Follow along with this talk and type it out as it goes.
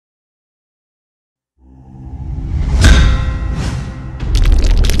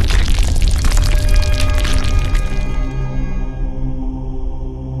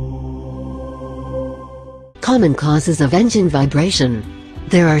Common causes of engine vibration.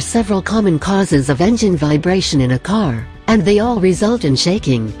 There are several common causes of engine vibration in a car, and they all result in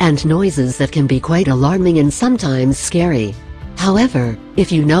shaking and noises that can be quite alarming and sometimes scary. However,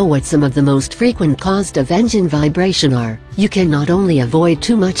 if you know what some of the most frequent causes of engine vibration are, you can not only avoid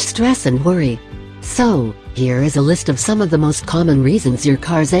too much stress and worry. So, here is a list of some of the most common reasons your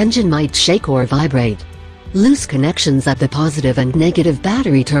car's engine might shake or vibrate. Loose connections at the positive and negative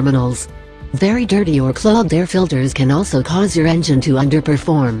battery terminals. Very dirty or clogged air filters can also cause your engine to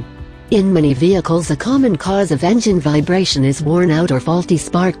underperform. In many vehicles, a common cause of engine vibration is worn out or faulty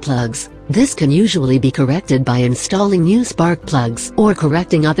spark plugs. This can usually be corrected by installing new spark plugs or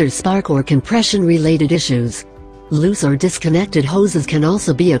correcting other spark or compression-related issues. Loose or disconnected hoses can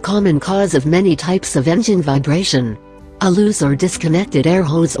also be a common cause of many types of engine vibration. A loose or disconnected air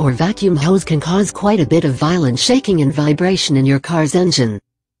hose or vacuum hose can cause quite a bit of violent shaking and vibration in your car's engine.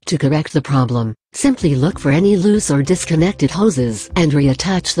 To correct the problem, simply look for any loose or disconnected hoses and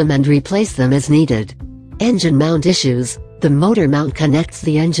reattach them and replace them as needed. Engine mount issues. The motor mount connects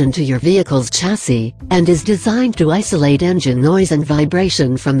the engine to your vehicle's chassis and is designed to isolate engine noise and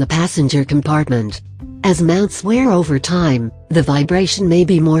vibration from the passenger compartment. As mounts wear over time, the vibration may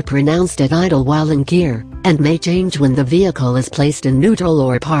be more pronounced at idle while in gear, and may change when the vehicle is placed in neutral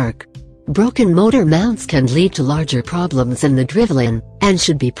or park. Broken motor mounts can lead to larger problems in the driveline, and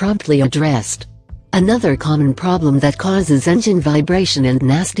should be promptly addressed. Another common problem that causes engine vibration and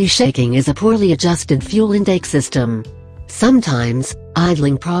nasty shaking is a poorly adjusted fuel intake system. Sometimes,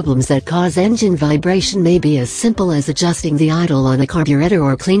 idling problems that cause engine vibration may be as simple as adjusting the idle on a carburetor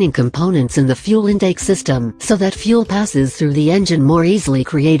or cleaning components in the fuel intake system so that fuel passes through the engine more easily,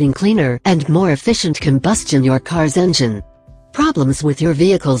 creating cleaner and more efficient combustion in your car's engine. Problems with your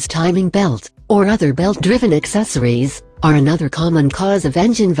vehicle's timing belt, or other belt-driven accessories, are another common cause of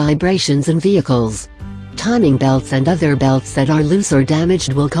engine vibrations in vehicles. Timing belts and other belts that are loose or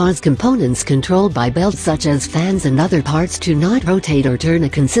damaged will cause components controlled by belts such as fans and other parts to not rotate or turn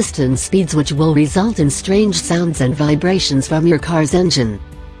at consistent speeds, which will result in strange sounds and vibrations from your car's engine.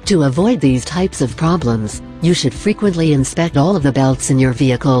 To avoid these types of problems, you should frequently inspect all of the belts in your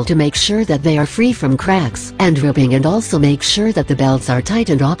vehicle to make sure that they are free from cracks and ripping, and also make sure that the belts are tight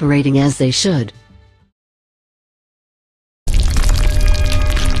and operating as they should.